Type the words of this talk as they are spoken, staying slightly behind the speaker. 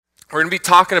We're going to be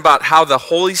talking about how the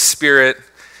Holy Spirit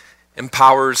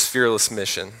empowers fearless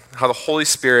mission. How the Holy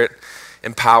Spirit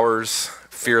empowers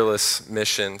fearless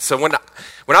mission. So when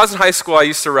I was in high school, I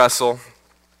used to wrestle.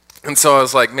 And so I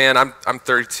was like, man, I'm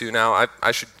 32 now.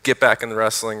 I should get back in the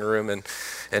wrestling room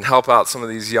and help out some of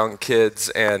these young kids.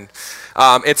 And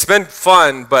it's been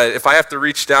fun, but if I have to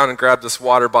reach down and grab this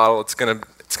water bottle, it's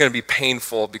gonna be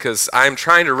painful because I'm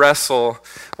trying to wrestle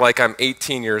like I'm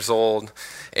 18 years old,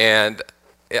 and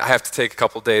I have to take a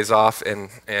couple days off and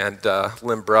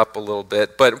limber up a little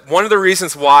bit. But one of the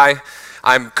reasons why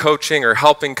I'm coaching or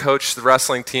helping coach the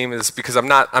wrestling team is because I'm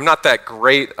not that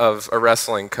great of a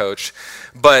wrestling coach.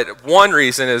 But one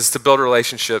reason is to build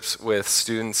relationships with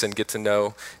students and get to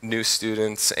know new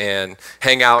students and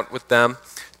hang out with them.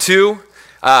 Two,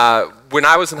 when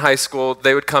I was in high school,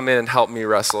 they would come in and help me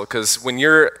wrestle, because when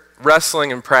you're wrestling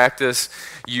in practice,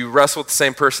 you wrestle with the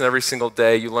same person every single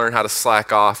day. You learn how to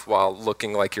slack off while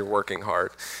looking like you're working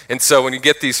hard. And so when you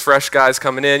get these fresh guys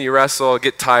coming in, you wrestle,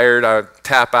 get tired,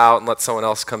 tap out, and let someone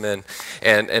else come in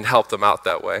and help them out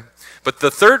that way. But the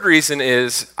third reason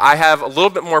is I have a little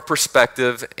bit more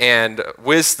perspective and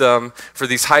wisdom for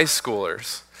these high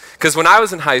schoolers. Because when I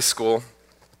was in high school,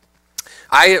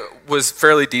 I was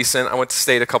fairly decent. I went to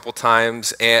state a couple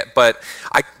times, but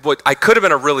I could have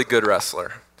been a really good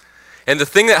wrestler. And the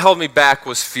thing that held me back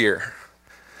was fear.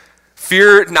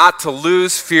 Fear not to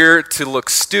lose, fear to look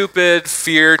stupid,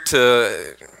 fear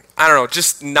to,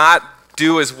 just not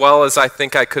do as well as I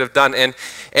think I could have done. And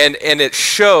it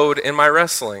showed in my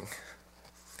wrestling.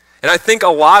 And I think a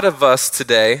lot of us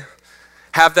today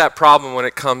have that problem when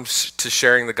it comes to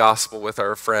sharing the gospel with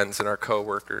our friends and our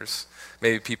coworkers,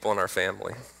 maybe people in our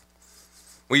family.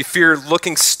 We fear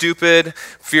looking stupid,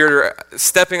 fear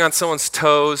stepping on someone's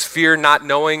toes, fear not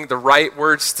knowing the right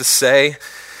words to say.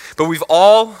 But we've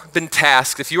all been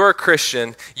tasked, if you are a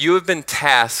Christian, you have been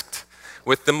tasked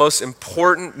with the most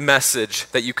important message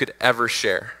that you could ever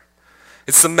share.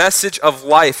 It's the message of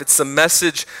life. It's the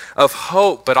message of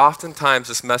hope. But oftentimes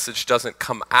this message doesn't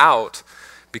come out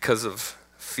because of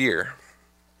fear.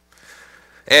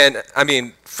 And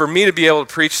for me to be able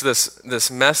to preach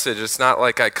this message, it's not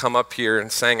like I come up here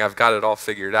and saying I've got it all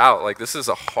figured out. Like, this is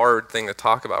a hard thing to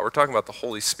talk about. We're talking about the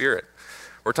Holy Spirit.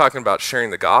 We're talking about sharing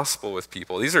the gospel with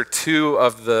people. These are two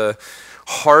of the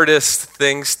hardest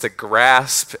things to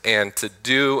grasp and to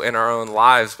do in our own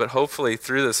lives. But hopefully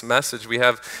through this message, we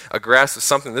have a grasp of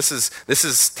something. This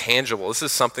is tangible. This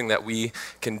is something that we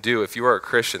can do. If you are a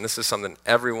Christian, this is something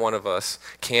every one of us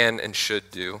can and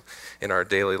should do in our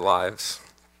daily lives.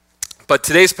 But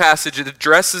today's passage, it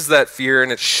addresses that fear,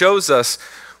 and it shows us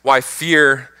why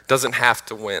fear doesn't have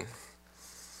to win.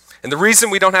 And the reason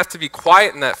we don't have to be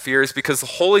quiet in that fear is because the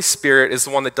Holy Spirit is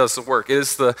the one that does the work. It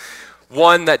is the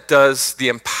one that does the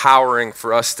empowering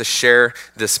for us to share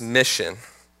this mission.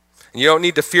 And you don't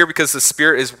need to fear because the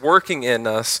Spirit is working in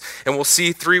us, and we'll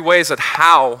see three ways at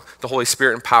how the Holy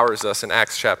Spirit empowers us in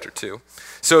Acts chapter 2.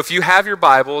 So if you have your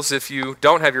Bibles, if you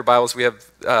don't have your Bibles, we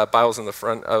have Bibles in the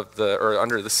front of or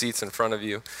under the seats in front of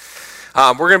you.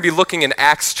 We're going to be looking in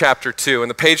Acts chapter 2, and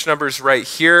the page number is right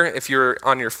here. If you're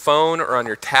on your phone or on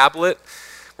your tablet,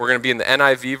 we're going to be in the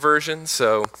NIV version,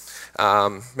 so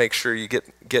make sure you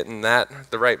get in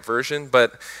that, the right version.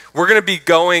 But we're going to be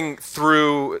going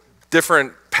through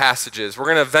different passages. We're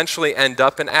going to eventually end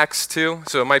up in Acts 2,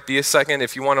 so it might be a second.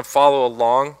 If you want to follow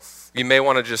along, you may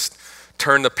want to just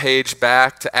turn the page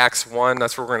back to Acts 1.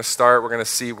 That's where we're going to start. We're going to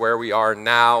see where we are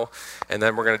now, and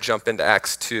then we're going to jump into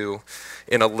Acts 2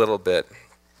 in a little bit.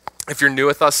 If you're new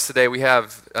with us today, we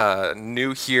have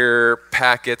new here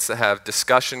packets that have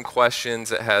discussion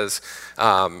questions. It has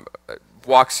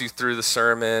walks you through the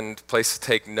sermon, place to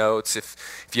take notes.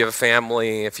 If you have a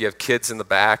family, if you have kids in the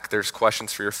back, there's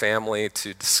questions for your family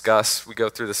to discuss. We go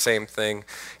through the same thing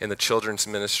in the children's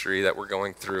ministry that we're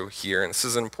going through here, and this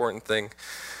is an important thing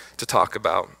to talk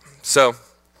about. So,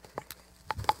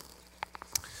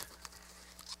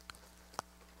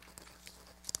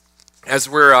 as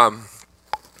we're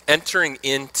entering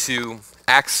into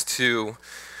Acts 2,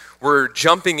 we're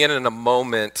jumping in a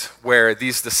moment where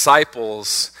these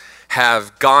disciples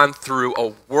have gone through a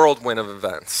whirlwind of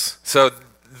events. So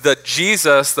the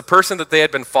Jesus, the person that they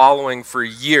had been following for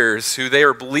years, who they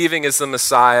were believing is the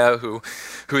Messiah, who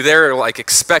they're like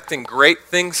expecting great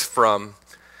things from,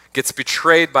 gets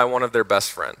betrayed by one of their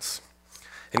best friends.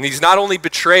 And he's not only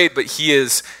betrayed, but he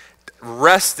is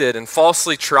arrested and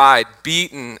falsely tried,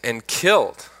 beaten, and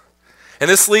killed. And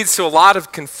this leads to a lot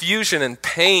of confusion and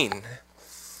pain.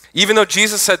 Even though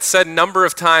Jesus had said a number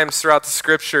of times throughout the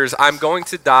scriptures, I'm going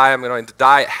to die,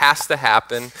 it has to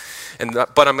happen,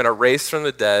 but I'm going to raise from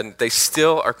the dead, they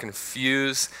still are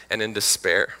confused and in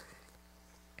despair.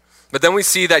 But then we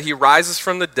see that he rises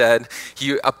from the dead.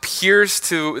 He appears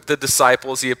to the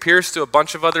disciples. He appears to a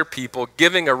bunch of other people,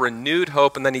 giving a renewed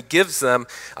hope, and then he gives them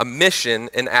a mission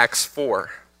in Acts 4.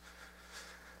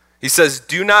 He says,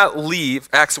 do not leave,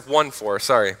 Acts 1:4,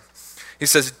 sorry. He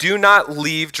says, do not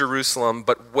leave Jerusalem,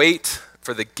 but wait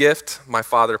for the gift my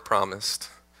Father promised,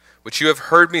 which you have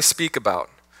heard me speak about.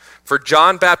 For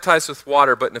John baptized with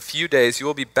water, but in a few days you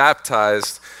will be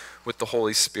baptized with the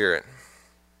Holy Spirit.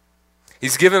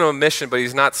 He's given them a mission, but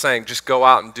he's not saying just go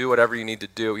out and do whatever you need to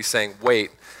do. He's saying, wait,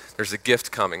 there's a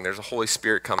gift coming. There's a Holy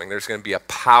Spirit coming. There's going to be a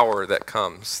power that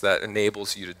comes that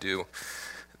enables you to do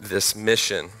this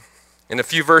mission. In a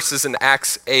few verses in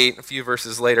Acts 8, a few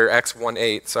verses later, Acts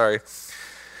 1:8, sorry.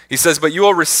 He says, but you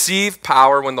will receive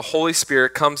power when the Holy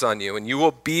Spirit comes on you, and you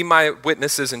will be my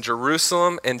witnesses in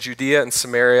Jerusalem and Judea and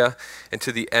Samaria and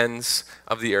to the ends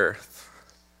of the earth.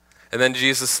 And then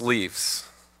Jesus leaves.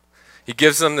 He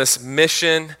gives them this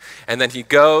mission, and then he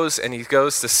goes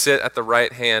to sit at the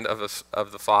right hand of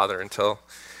the Father until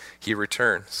he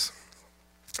returns.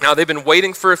 Now, they've been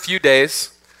waiting for a few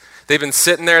days. They've been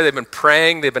sitting there. They've been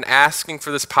praying. They've been asking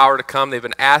for this power to come. They've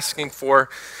been asking for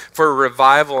a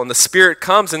revival, and the Spirit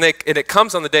comes, and it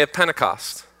comes on the day of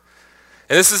Pentecost.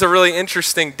 And this is a really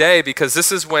interesting day because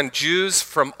this is when Jews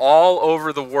from all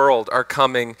over the world are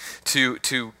coming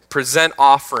to present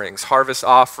offerings, harvest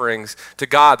offerings to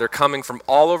God. They're coming from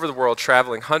all over the world,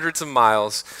 traveling hundreds of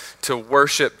miles to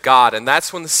worship God. And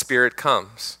that's when the Spirit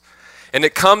comes. And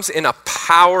it comes in a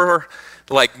power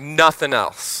like nothing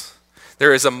else.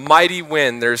 There is a mighty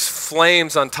wind. There's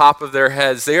flames on top of their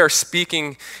heads. They are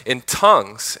speaking in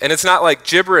tongues. And it's not like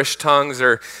gibberish tongues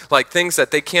or like things that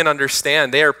they can't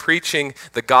understand. They are preaching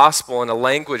the gospel in a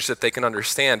language that they can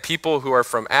understand. People who are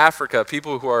from Africa,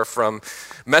 people who are from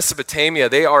Mesopotamia,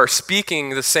 they are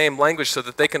speaking the same language so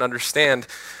that they can understand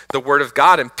the word of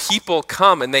God. And people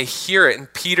come and they hear it.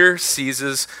 And Peter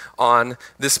seizes on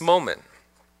this moment.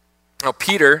 Now,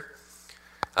 Peter,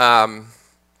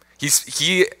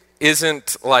 he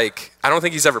isn't like, I don't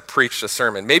think he's ever preached a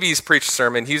sermon. Maybe he's preached a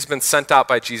sermon. He's been sent out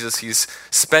by Jesus. He's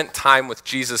spent time with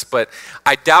Jesus, but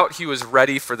I doubt he was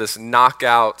ready for this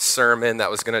knockout sermon that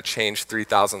was going to change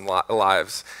 3,000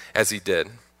 lives as he did.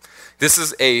 This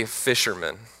is a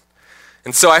fisherman.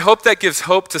 And so I hope that gives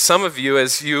hope to some of you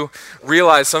as you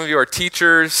realize some of you are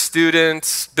teachers,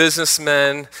 students,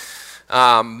 businessmen,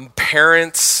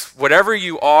 parents, whatever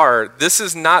you are. This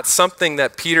is not something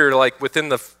that Peter, like within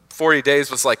the 40 days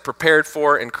was like prepared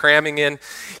for and cramming in.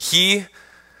 He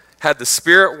had the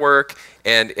Spirit work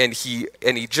and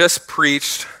he just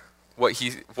preached what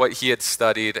he had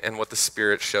studied and what the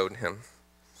Spirit showed him.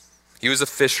 He was a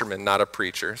fisherman, not a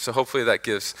preacher. So hopefully that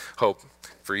gives hope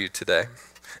for you today.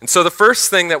 And so the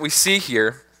first thing that we see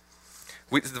here,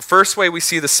 the first way we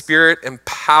see the Spirit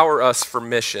empower us for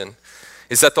mission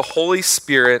is that the Holy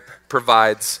Spirit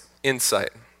provides insight.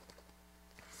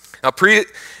 Now,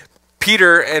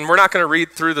 Peter, and we're not going to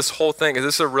read through this whole thing, because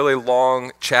this is a really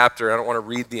long chapter. I don't want to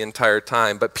read the entire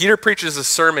time. But Peter preaches a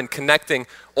sermon connecting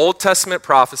Old Testament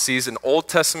prophecies and Old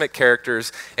Testament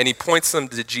characters, and he points them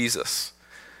to Jesus.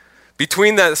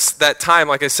 Between that time,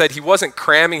 like I said, he wasn't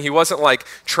cramming. He wasn't like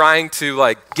trying to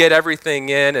like get everything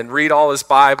in and read all his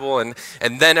Bible and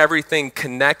then everything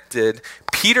connected.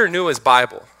 Peter knew his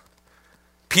Bible.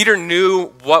 Peter knew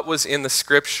what was in the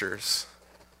scriptures.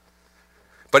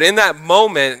 But in that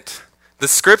moment, the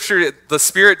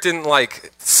Spirit didn't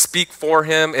like speak for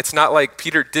him. It's not like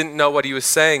Peter didn't know what he was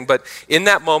saying, but in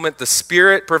that moment, the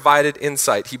Spirit provided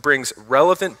insight. He brings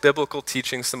relevant biblical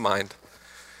teachings to mind.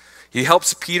 He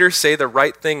helps Peter say the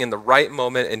right thing in the right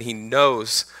moment, and he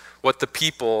knows what the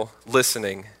people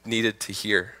listening needed to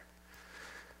hear.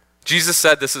 Jesus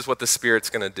said this is what the Spirit's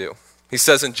going to do. He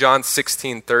says in John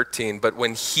 16:13, but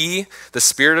when he, the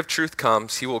Spirit of truth,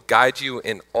 comes, he will guide you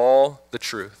in all the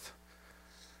truth.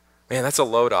 Man, that's a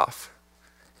load off.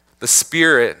 The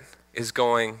Spirit is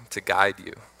going to guide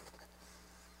you.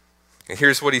 And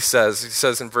here's what he says. He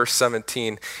says in verse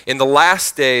 17, in the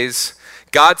last days,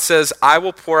 God says, I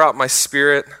will pour out my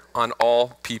Spirit on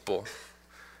all people.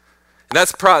 And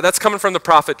that's coming from the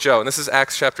prophet Joel. And this is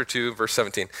Acts chapter 2, verse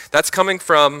 17. That's coming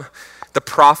from the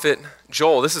prophet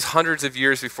Joel. This is hundreds of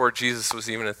years before Jesus was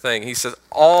even a thing. He says,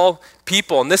 all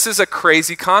people. And this is a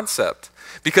crazy concept.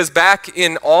 Because back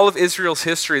in all of Israel's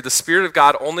history, the Spirit of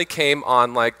God only came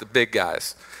on like the big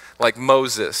guys, like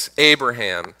Moses,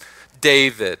 Abraham,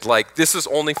 David. Like this is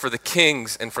only for the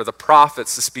kings and for the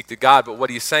prophets to speak to God. But what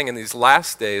he's saying in these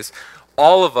last days,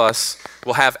 all of us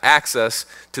will have access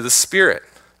to the Spirit.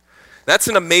 That's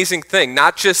an amazing thing.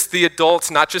 Not just the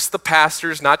adults, not just the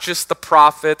pastors, not just the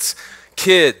prophets,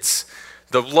 kids.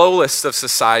 the lowest of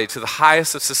society to the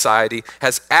highest of society,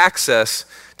 has access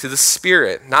to the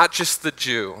Spirit, not just the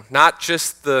Jew, not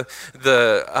just the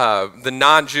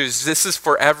non-Jews. This is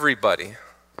for everybody.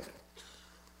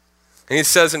 And he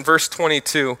says in verse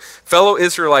 22, fellow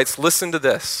Israelites, listen to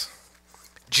this.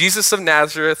 Jesus of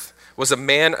Nazareth was a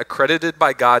man accredited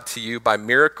by God to you by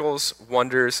miracles,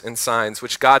 wonders, and signs,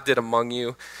 which God did among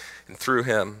you and through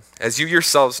him, as you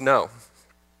yourselves know.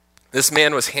 This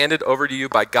man was handed over to you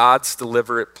by God's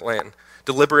deliberate plan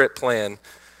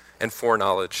and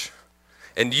foreknowledge.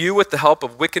 And you, with the help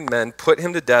of wicked men, put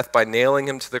him to death by nailing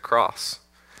him to the cross.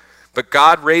 But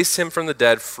God raised him from the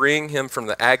dead, freeing him from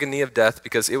the agony of death,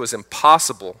 because it was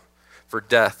impossible for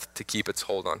death to keep its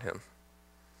hold on him.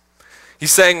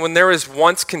 He's saying when there was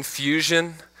once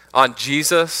confusion on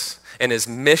Jesus and his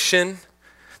mission,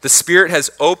 the Spirit has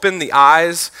opened the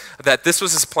eyes that this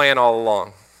was his plan all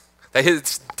along. That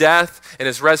his death and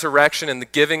his resurrection and the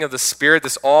giving of the Spirit,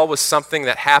 this all was something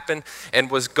that happened and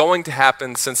was going to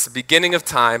happen since the beginning of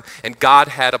time, and God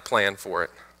had a plan for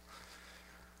it.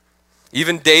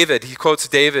 Even David, he quotes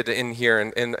David in here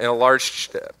in a large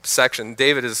section.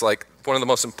 David is like one of the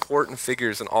most important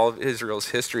figures in all of Israel's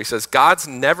history. He says, God's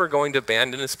never going to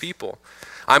abandon his people.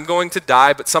 I'm going to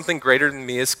die, but something greater than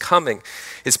me is coming.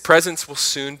 His presence will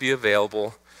soon be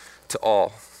available to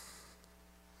all.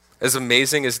 As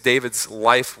amazing as David's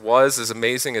life was, as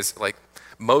amazing as like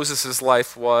Moses'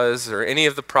 life was, or any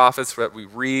of the prophets that we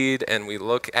read and we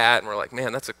look at and we're like,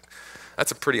 man,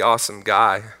 that's a pretty awesome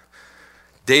guy.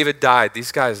 David died,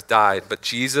 these guys died, but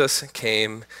Jesus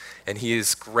came and he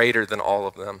is greater than all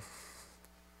of them.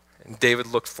 And David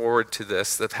looked forward to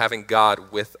this, of having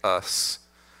God with us,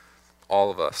 all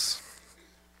of us.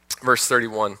 Verse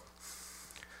 31.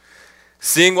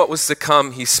 Seeing what was to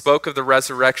come, he spoke of the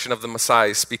resurrection of the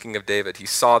Messiah, speaking of David. He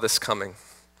saw this coming,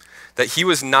 that he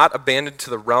was not abandoned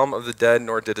to the realm of the dead,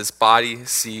 nor did his body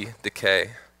see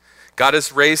decay. God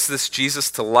has raised this Jesus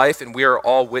to life, and we are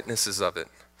all witnesses of it.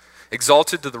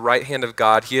 Exalted to the right hand of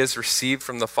God, he has received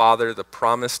from the Father the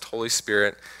promised Holy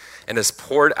Spirit and has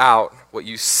poured out what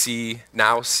you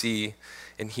now see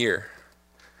and hear.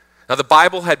 Now the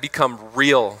Bible had become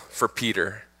real for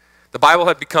Peter. The Bible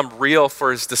had become real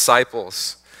for his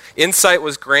disciples. Insight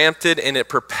was granted and it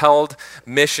propelled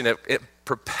mission. It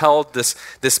propelled this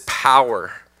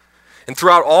power. And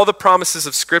throughout all the promises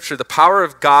of Scripture, the power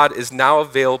of God is now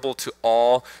available to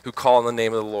all who call on the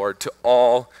name of the Lord, to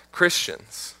all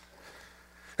Christians.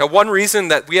 Now, one reason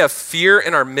that we have fear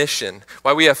in our mission,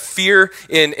 why we have fear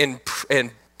in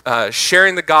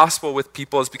sharing the gospel with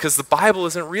people, is because the Bible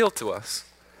isn't real to us.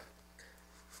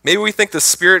 Maybe we think the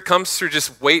Spirit comes through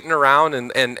just waiting around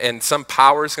and some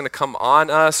power is going to come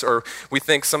on us, or we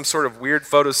think some sort of weird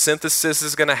photosynthesis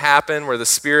is going to happen where the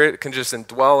Spirit can just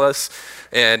indwell us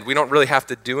and we don't really have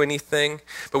to do anything.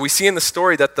 But we see in the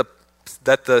story that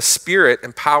the Spirit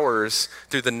empowers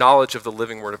through the knowledge of the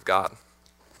living Word of God.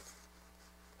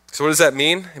 So what does that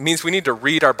mean? It means we need to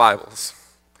read our Bibles.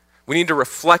 We need to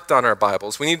reflect on our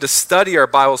Bibles. We need to study our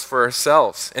Bibles for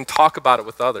ourselves and talk about it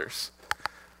with others.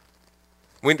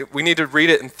 We need to read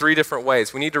it in 3 different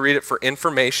ways. We need to read it for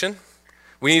information.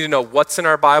 We need to know what's in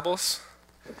our Bibles.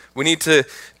 We need to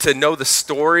know the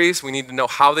stories. We need to know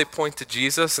how they point to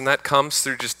Jesus, and that comes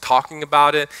through just talking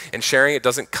about it and sharing. It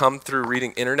doesn't come through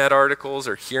reading internet articles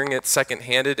or hearing it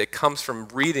secondhanded. It comes from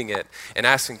reading it and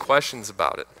asking questions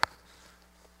about it.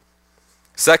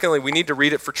 Secondly, we need to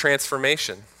read it for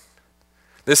transformation.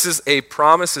 This is a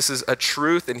promise, this is a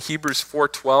truth. In Hebrews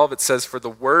 4:12, it says, "For the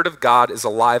word of God is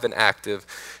alive and active,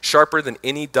 sharper than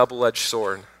any double-edged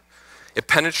sword. It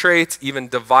penetrates, even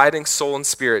dividing soul and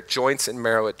spirit, joints and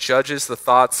marrow. It judges the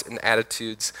thoughts and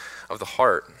attitudes of the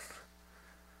heart."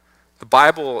 The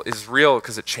Bible is real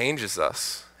because it changes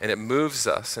us, and it moves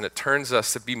us, and it turns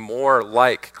us to be more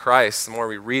like Christ. The more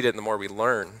we read it, the more we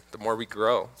learn, the more we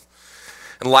grow.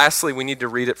 And lastly, we need to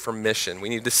read it for mission. We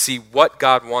need to see what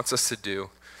God wants us to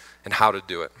do and how to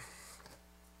do it.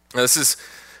 Now, this is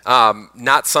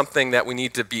not something that we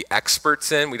need to be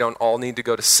experts in. We don't all need to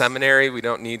go to seminary. We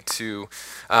don't need to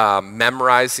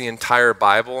memorize the entire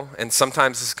Bible. And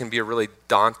sometimes this can be a really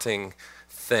daunting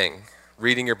thing,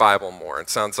 reading your Bible more.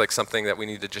 It sounds like something that we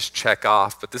need to just check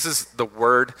off. But this is the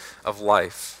word of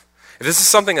life. If this is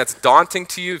something that's daunting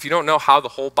to you, if you don't know how the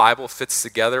whole Bible fits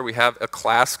together, we have a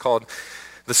class called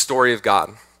The Story of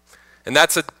God. And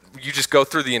you just go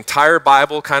through the entire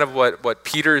Bible, kind of what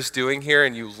Peter is doing here,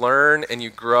 and you learn and you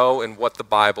grow in what the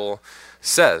Bible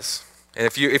says. And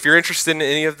if you're interested in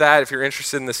any of that, if you're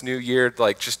interested in this new year,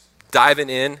 like just diving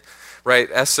in, write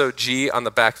SOG on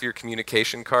the back of your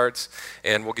communication cards,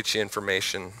 and we'll get you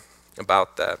information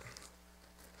about that.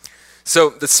 So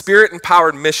the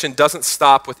Spirit-empowered mission doesn't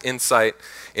stop with insight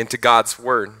into God's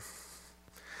word.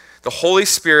 The Holy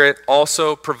Spirit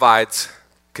also provides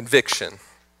conviction.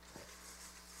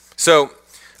 So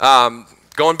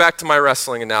going back to my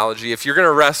wrestling analogy, if you're going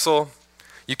to wrestle,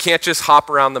 you can't just hop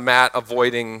around the mat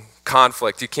avoiding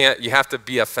conflict. You have to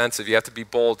be offensive. You have to be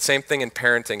bold. Same thing in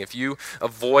parenting. If you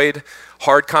avoid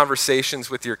hard conversations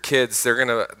with your kids,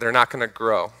 they're not going to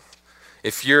grow.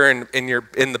 If you're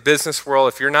in the business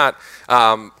world, if you're not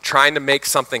trying to make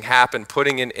something happen,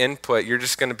 putting in input, you're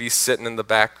just going to be sitting in the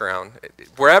background.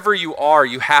 Wherever you are,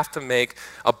 you have to make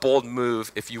a bold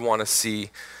move if you want to see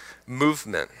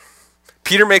movement.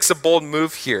 Peter makes a bold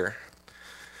move here.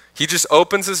 He just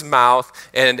opens his mouth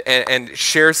and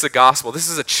shares the gospel. This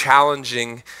is a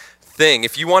challenging thing.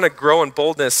 If you want to grow in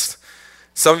boldness,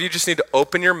 some of you just need to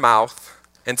open your mouth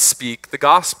and speak the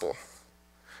gospel.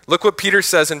 Look what Peter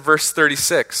says in verse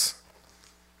 36.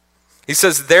 He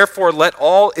says, "Therefore let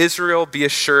all Israel be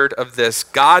assured of this.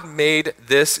 God made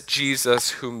this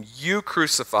Jesus whom you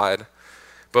crucified,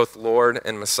 both Lord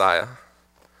and Messiah."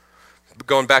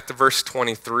 Going back to verse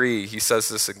 23, he says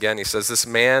this again. He says, "This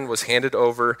man was handed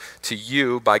over to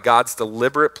you by God's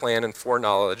deliberate plan and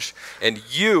foreknowledge, and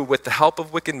you, with the help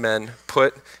of wicked men,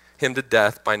 put him to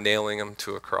death by nailing him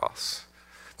to a cross."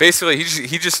 Basically,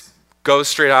 he just goes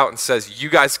straight out and says, you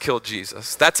guys killed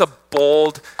Jesus. That's a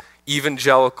bold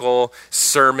evangelical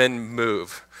sermon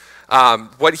move.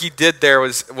 What he did there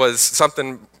was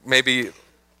something maybe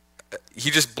he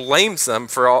just blames them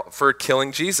for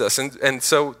killing Jesus. And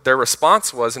so their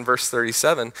response was in verse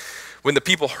 37, when the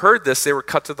people heard this, they were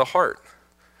cut to the heart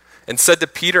and said to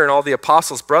Peter and all the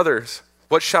apostles, "Brothers,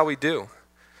 what shall we do?"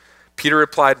 Peter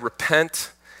replied, "Repent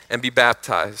and be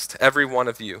baptized, every one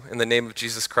of you, in the name of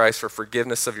Jesus Christ for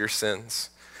forgiveness of your sins.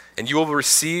 And you will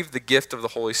receive the gift of the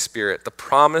Holy Spirit. The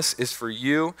promise is for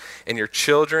you and your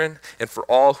children and for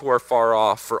all who are far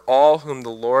off, for all whom the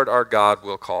Lord our God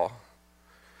will call."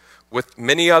 With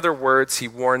many other words, he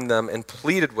warned them and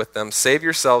pleaded with them, "Save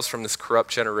yourselves from this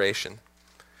corrupt generation."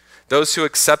 Those who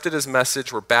accepted his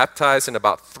message were baptized, and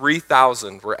about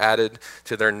 3,000 were added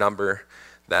to their number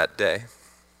that day.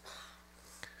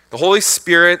 The Holy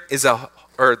Spirit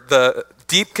the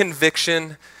deep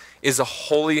conviction is a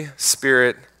Holy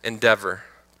Spirit endeavor.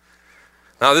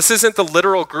 Now, this isn't the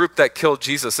literal group that killed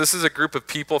Jesus. This is a group of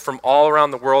people from all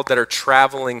around the world that are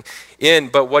traveling in.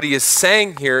 But what he is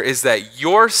saying here is that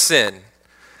your sin,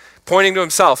 pointing to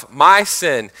himself, my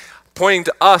sin, pointing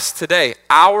to us today,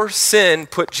 our sin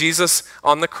put Jesus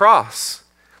on the cross.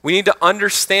 We need to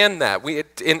understand that.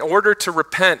 In order to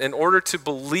repent, in order to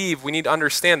believe, we need to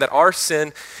understand that our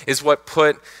sin is what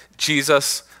put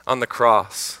Jesus on the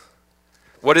cross.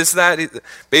 What is that?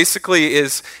 Basically,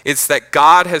 it's that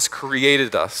God has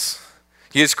created us.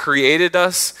 He has created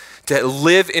us to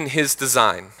live in his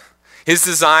design. His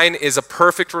design is a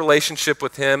perfect relationship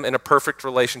with him and a perfect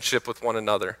relationship with one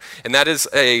another. And that is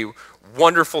a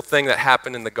wonderful thing that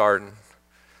happened in the garden.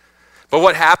 But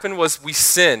what happened was we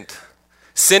sinned.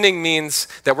 Sinning means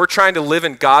that we're trying to live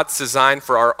in God's design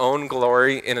for our own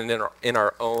glory and in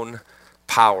our own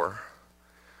power.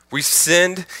 We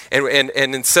sinned, and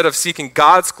instead of seeking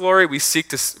God's glory, we seek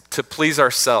to please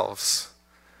ourselves.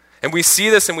 And we see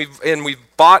this, and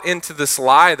we've bought into this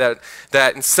lie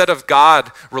that instead of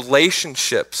God,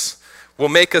 relationships will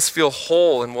make us feel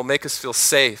whole and will make us feel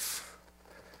safe.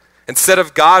 Instead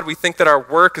of God, we think that our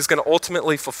work is going to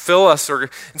ultimately fulfill us, or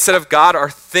instead of God, our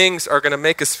things are going to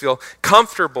make us feel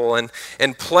comfortable,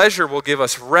 and pleasure will give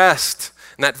us rest,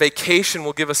 and that vacation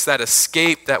will give us that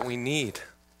escape that we need.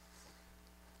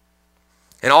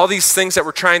 And all these things that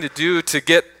we're trying to do to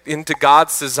get into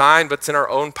God's design, but it's in our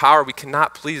own power, we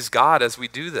cannot please God as we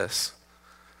do this.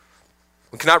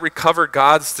 We cannot recover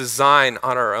God's design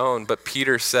on our own, but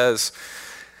Peter says,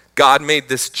 God made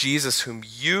this Jesus whom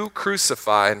you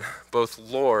crucified, both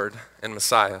Lord and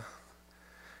Messiah.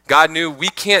 God knew we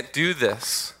can't do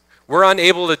this. We're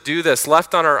unable to do this.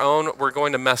 Left on our own, we're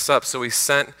going to mess up, so he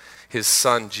sent his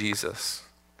son, Jesus.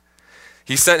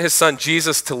 He sent his son,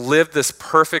 Jesus, to live this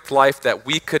perfect life that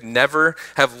we could never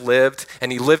have lived,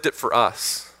 and he lived it for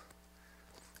us.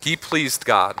 He pleased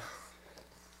God.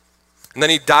 And then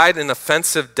he died an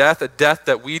offensive death, a death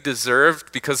that we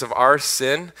deserved because of our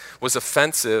sin was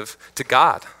offensive to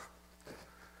God.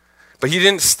 But he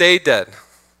didn't stay dead.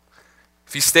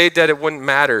 If he stayed dead, it wouldn't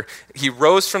matter. He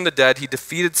rose from the dead. He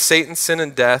defeated Satan, sin,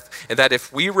 and death, and that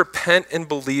if we repent and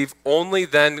believe, only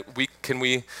then can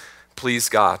we please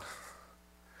God.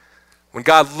 When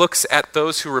God looks at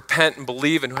those who repent and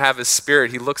believe and who have his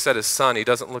Spirit, he looks at his son. He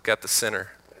doesn't look at the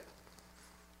sinner.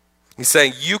 He's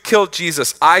saying, you killed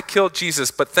Jesus, I killed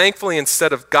Jesus, but thankfully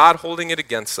instead of God holding it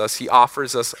against us, he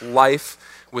offers us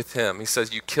life with him. He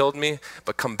says, you killed me,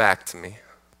 but come back to me.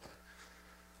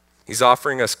 He's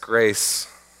offering us grace,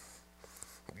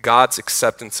 God's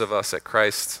acceptance of us at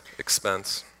Christ's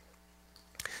expense.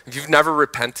 If you've never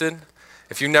repented,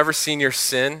 if you've never seen your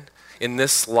sin in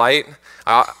this light,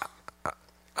 I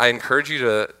encourage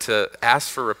you to ask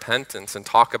for repentance and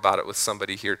talk about it with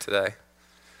somebody here today.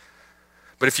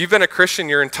 But if you've been a Christian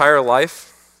your entire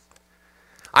life,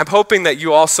 I'm hoping that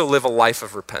you also live a life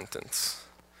of repentance.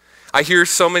 I hear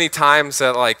so many times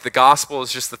that like the gospel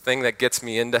is just the thing that gets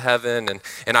me into heaven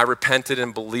and I repented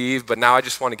and believed, but now I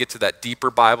just want to get to that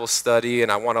deeper Bible study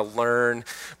and I want to learn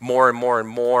more and more and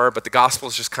more, but the gospel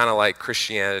is just kind of like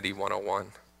Christianity 101.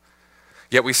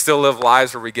 Yet we still live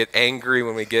lives where we get angry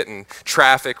when we get in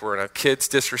traffic, when our kids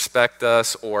disrespect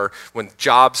us, or when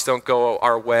jobs don't go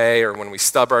our way, or when we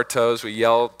stub our toes, we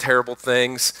yell terrible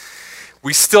things.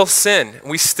 We still sin.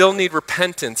 We still need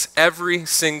repentance every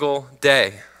single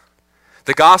day.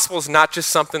 The gospel is not just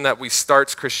something that we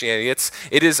start Christianity.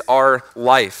 It is our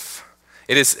life.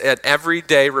 It is an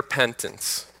everyday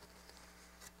repentance.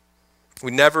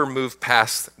 We never move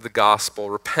past the gospel.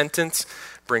 Repentance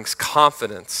brings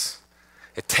confidence.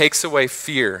 It takes away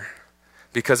fear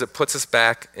because it puts us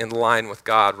back in line with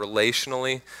God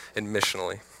relationally and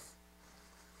missionally.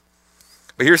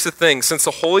 But here's the thing, since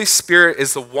the Holy Spirit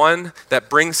is the one that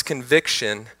brings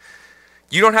conviction,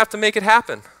 you don't have to make it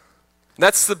happen.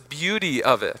 That's the beauty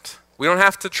of it. We don't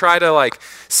have to try to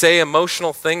say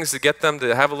emotional things to get them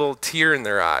to have a little tear in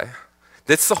their eye.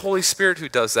 It's the Holy Spirit who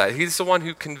does that. He's the one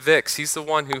who convicts. He's the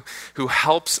one who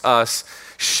helps us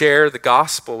share the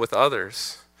gospel with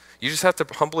others. You just have to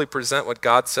humbly present what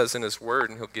God says in his word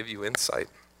and he'll give you insight.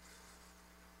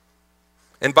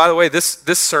 And by the way, this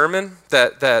sermon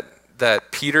that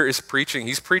Peter is preaching,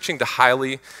 he's preaching to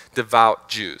highly devout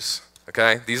Jews.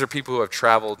 Okay? These are people who have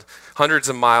traveled hundreds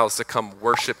of miles to come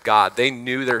worship God. They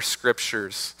knew their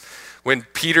scriptures. When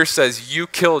Peter says, you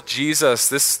killed Jesus,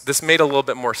 this made a little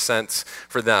bit more sense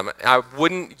for them. I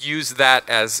wouldn't use that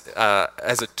as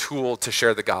a tool to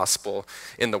share the gospel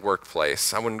in the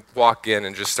workplace. I wouldn't walk in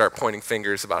and just start pointing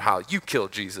fingers about how you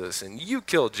killed Jesus and you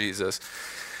killed Jesus.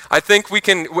 I think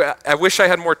I wish I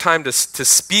had more time to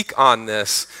speak on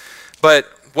this, but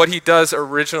what he does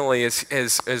originally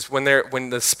is when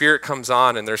the Spirit comes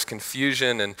on and there's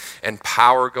confusion and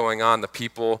power going on, the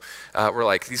people were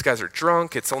like, these guys are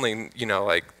drunk. It's only,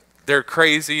 they're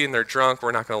crazy and they're drunk.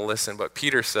 We're not going to listen. But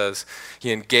Peter says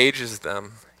he engages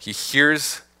them. He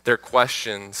hears their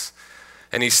questions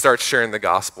and he starts sharing the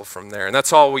gospel from there. And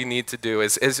that's all we need to do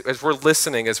as we're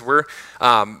listening, as we're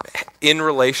in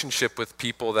relationship with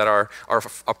people that are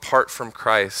apart from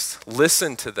Christ.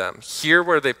 Listen to them. Hear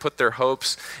where they put their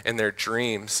hopes and their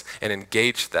dreams and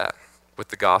engage that with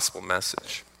the gospel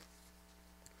message.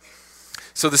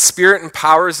 So the Spirit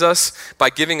empowers us by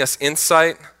giving us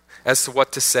insight as to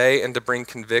what to say and to bring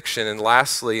conviction. And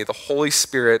lastly, the Holy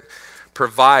Spirit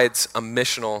provides a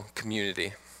missional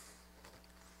community.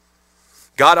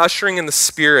 God ushering in the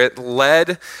Spirit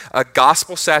led a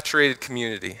gospel-saturated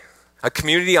community, a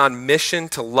community on mission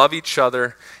to love each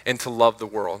other and to love the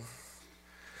world.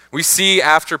 We see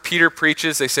after Peter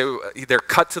preaches, they say they're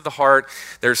cut to the heart,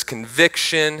 there's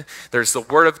conviction, there's the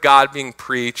word of God being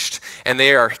preached, and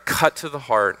they are cut to the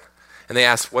heart. And they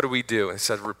asked, what do we do? And he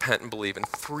said, repent and believe. And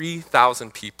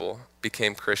 3,000 people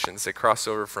became Christians. They crossed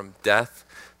over from death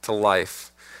to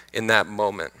life in that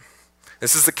moment.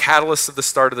 This is the catalyst of the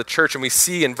start of the church. And we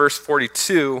see in verse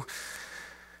 42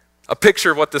 a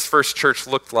picture of what this first church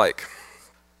looked like.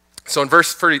 So in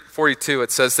verse 42,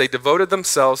 it says, they devoted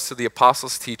themselves to the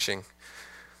apostles' teaching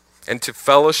and to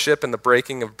fellowship and the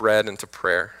breaking of bread and to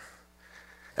prayer.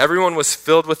 Everyone was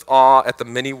filled with awe at the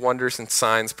many wonders and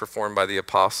signs performed by the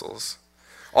apostles.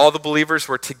 All the believers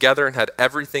were together and had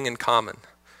everything in common.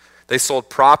 They sold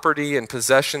property and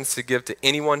possessions to give to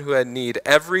anyone who had need.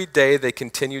 Every day they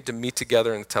continued to meet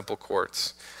together in the temple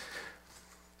courts.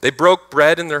 They broke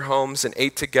bread in their homes and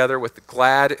ate together with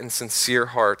glad and sincere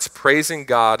hearts, praising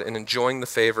God and enjoying the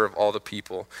favor of all the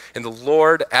people. And the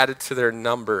Lord added to their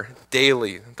number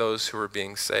daily those who were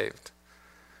being saved.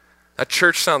 That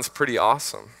church sounds pretty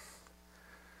awesome.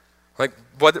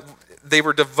 They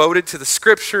were devoted to the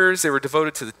scriptures. They were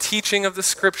devoted to the teaching of the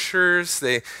scriptures.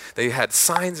 They had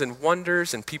signs and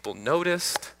wonders and people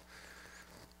noticed.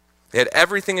 They had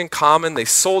everything in common. They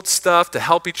sold stuff to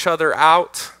help each other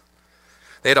out.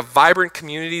 They had a vibrant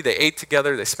community. They ate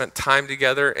together. They spent time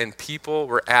together, and people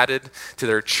were added to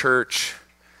their church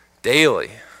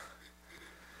daily.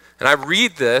 And I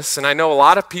read this, and I know a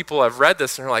lot of people have read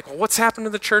this, and they're like, well, what's happened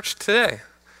to the church today?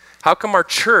 How come our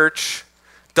church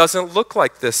doesn't look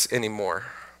like this anymore?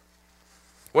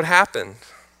 What happened?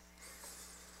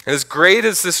 And as great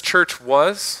as this church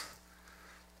was,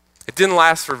 it didn't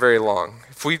last for very long.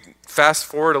 If we fast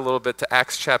forward a little bit to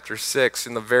Acts chapter 6,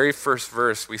 in the very first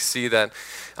verse, we see that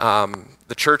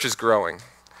the church is growing.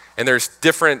 And there's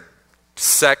different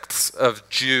sects of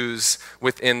Jews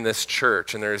within this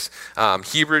church. And there's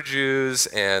Hebrew Jews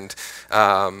and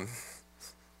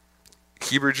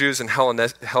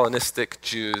Hellenistic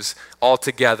Jews all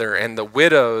together. And the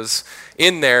widows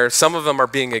in there, some of them are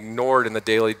being ignored in the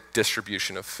daily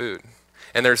distribution of food.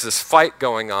 And there's this fight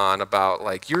going on about,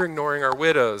 like, you're ignoring our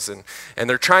widows, and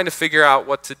they're trying to figure out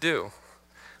what to do.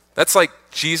 That's like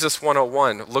Jesus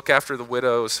 101, look after the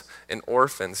widows and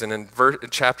orphans. And in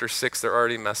chapter 6, they're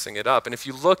already messing it up. And if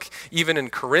you look even in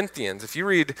Corinthians, if you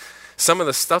read some of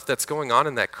the stuff that's going on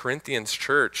in that Corinthians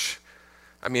church,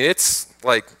 I mean, it's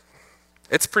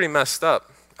pretty messed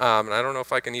up. And I don't know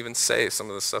if I can even say some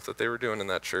of the stuff that they were doing in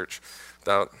that church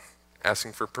without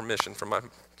asking for permission from my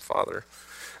father.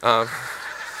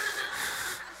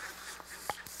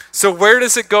 So where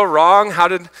does it go wrong? How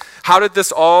did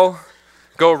this all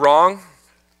go wrong?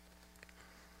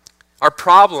 Our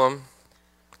problem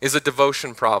is a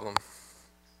devotion problem.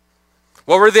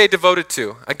 What were they devoted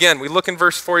to? Again, we look in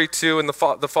verse 42 and the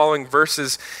following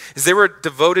verses, is they were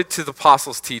devoted to the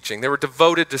apostles' teaching. They were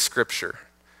devoted to Scripture.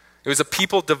 It was a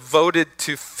people devoted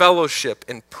to fellowship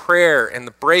and prayer and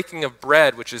the breaking of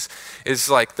bread, which is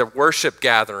like the worship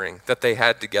gathering that they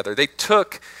had together. They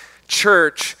took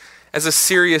church as a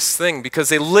serious thing because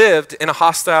they lived in a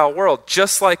hostile world,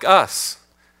 just like us.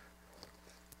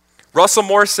 Russell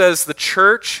Moore says the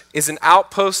church is an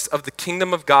outpost of the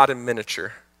kingdom of God in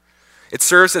miniature. It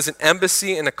serves as an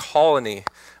embassy and a colony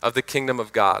of the kingdom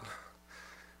of God.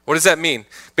 What does that mean?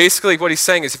 Basically, what he's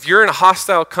saying is if you're in a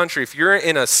hostile country, if you're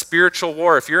in a spiritual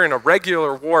war, if you're in a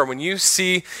regular war, when you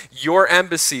see your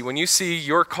embassy, when you see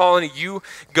your colony, you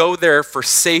go there for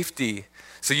safety,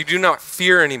 so you do not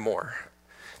fear anymore.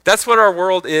 That's what our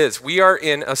world is. We are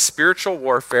in a spiritual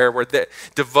warfare where the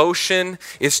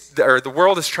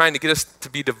world is trying to get us to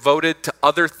be devoted to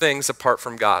other things apart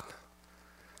from God.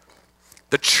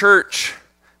 The church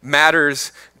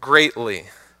matters greatly.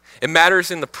 It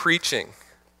matters in the preaching.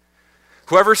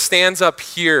 Whoever stands up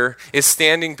here is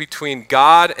standing between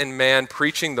God and man,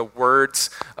 preaching the words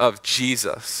of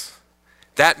Jesus.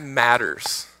 That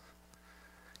matters.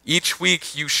 Each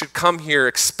week you should come here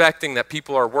expecting that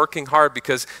people are working hard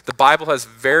because the Bible has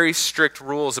very strict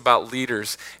rules about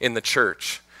leaders in the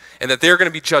church and that they're going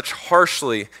to be judged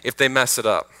harshly if they mess it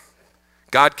up.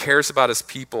 God cares about his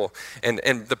people, and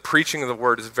the preaching of the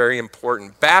word is very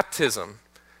important. Baptism.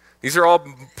 These are all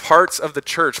parts of the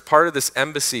church, part of this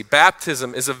embassy.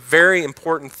 Baptism is a very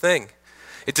important thing.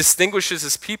 It distinguishes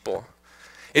his people.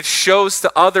 It shows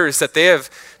to others that they have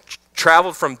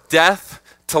traveled from death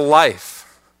to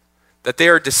life, that they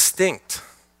are distinct.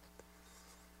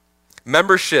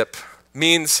 Membership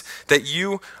means that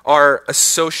you are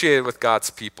associated with God's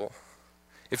people.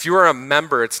 If you are a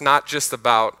member, it's not just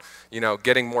about,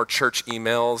 getting more church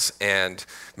emails and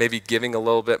maybe giving a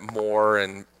little bit more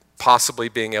and possibly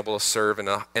being able to serve in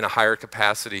a higher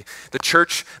capacity. The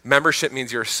church membership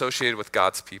means you're associated with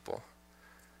God's people.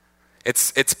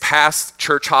 It's past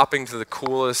church hopping to the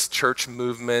coolest church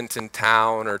movement in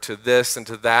town or to this and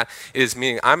to that. It is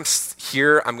meaning I'm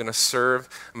here, I'm going to serve,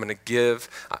 I'm going to give,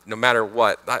 no matter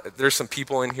what. There's some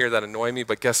people in here that annoy me,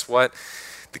 but guess what?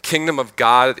 The kingdom of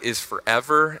God is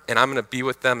forever, and I'm going to be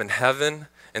with them in heaven,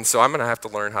 and so I'm going to have to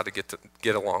learn how to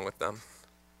get along with them.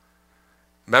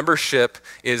 Membership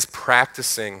is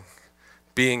practicing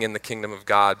being in the kingdom of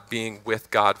God, being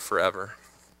with God forever.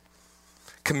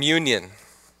 Communion.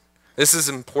 This is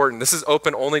important. This is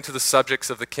open only to the subjects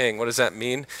of the king. What does that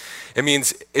mean? It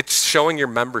means it's showing your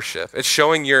membership. It's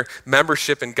showing your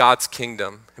membership in God's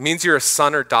kingdom. It means you're a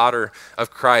son or daughter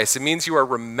of Christ. It means you are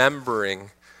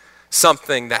remembering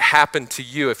something that happened to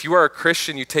you. If you are a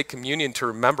Christian, you take communion to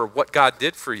remember what God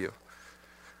did for you.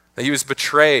 That he was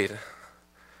betrayed,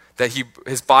 that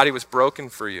his body was broken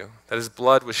for you, that his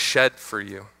blood was shed for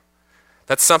you.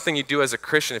 That's something you do as a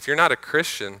Christian. If you're not a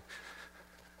Christian,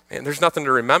 man, there's nothing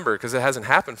to remember because it hasn't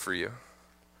happened for you.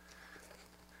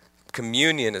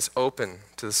 Communion is open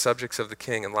to the subjects of the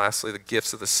king. And lastly, the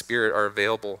gifts of the Spirit are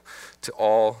available to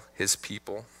all his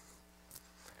people.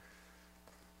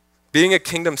 Being a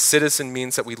kingdom citizen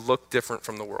means that we look different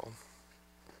from the world.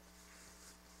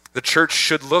 The church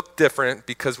should look different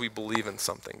because we believe in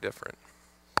something different.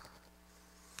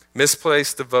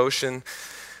 Misplaced devotion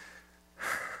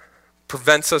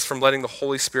prevents us from letting the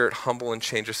Holy Spirit humble and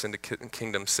change us into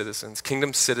kingdom citizens.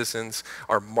 Kingdom citizens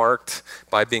are marked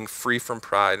by being free from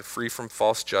pride, free from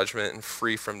false judgment, and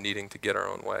free from needing to get our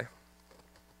own way.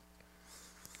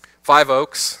 Five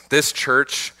Oaks, this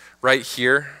church right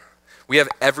here, we have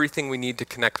everything we need to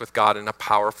connect with God in a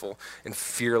powerful and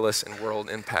fearless and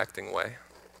world-impacting way.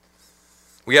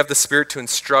 We have the Spirit to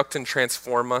instruct and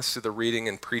transform us through the reading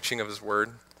and preaching of His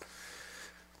Word.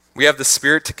 We have the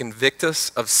Spirit to convict us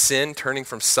of sin, turning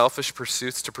from selfish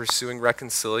pursuits to pursuing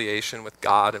reconciliation with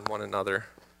God and one another.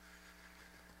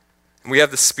 And we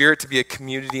have the Spirit to be a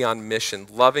community on mission,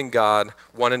 loving God,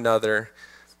 one another,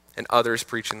 and others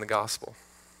preaching the gospel.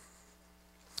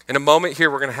 In a moment here,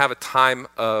 we're going to have a time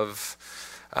of,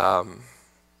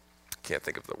 can't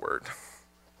think of the word.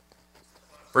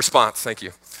 Response, thank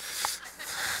you.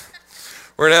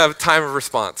 We're going to have a time of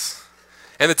response.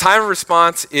 And the time of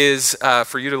response is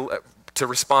for you to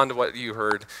respond to what you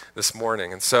heard this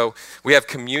morning. And so we have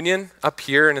communion up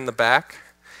here and in the back.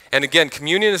 And again,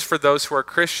 communion is for those who are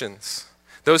Christians,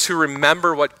 those who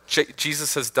remember what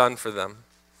Jesus has done for them.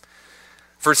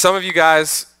 For some of you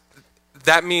guys,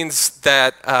 that means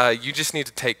that you just need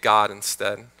to take God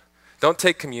instead. Don't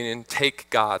take communion,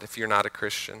 take God if you're not a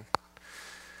Christian.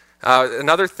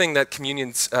 Another thing that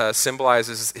communion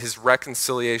symbolizes is His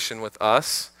reconciliation with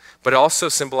us, but it also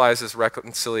symbolizes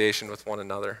reconciliation with one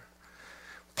another.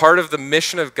 Part of the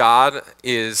mission of God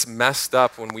is messed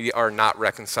up when we are not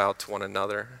reconciled to one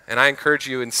another. And I encourage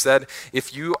you instead,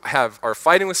 if you are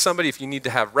fighting with somebody, if you need to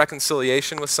have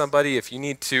reconciliation with somebody, if you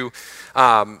need to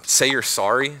say you're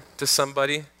sorry to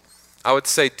somebody, I would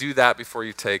say do that before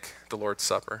you take the Lord's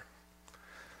Supper.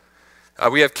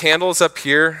 We have candles up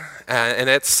here, and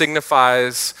it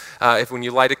signifies if when you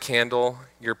light a candle,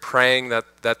 you're praying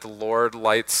that the Lord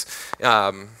lights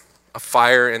a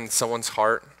fire in someone's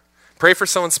heart. Pray for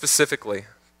someone specifically.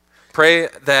 Pray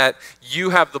that you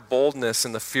have the boldness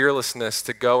and the fearlessness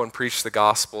to go and preach the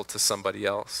gospel to somebody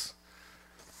else.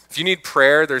 If you need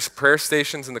prayer, there's prayer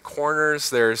stations in the corners.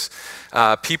 There's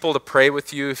people to pray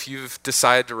with you. If you've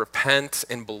decided to repent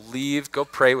and believe, go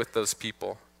pray with those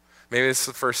people. Maybe this is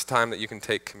the first time that you can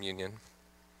take communion.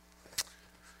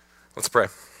 Let's pray.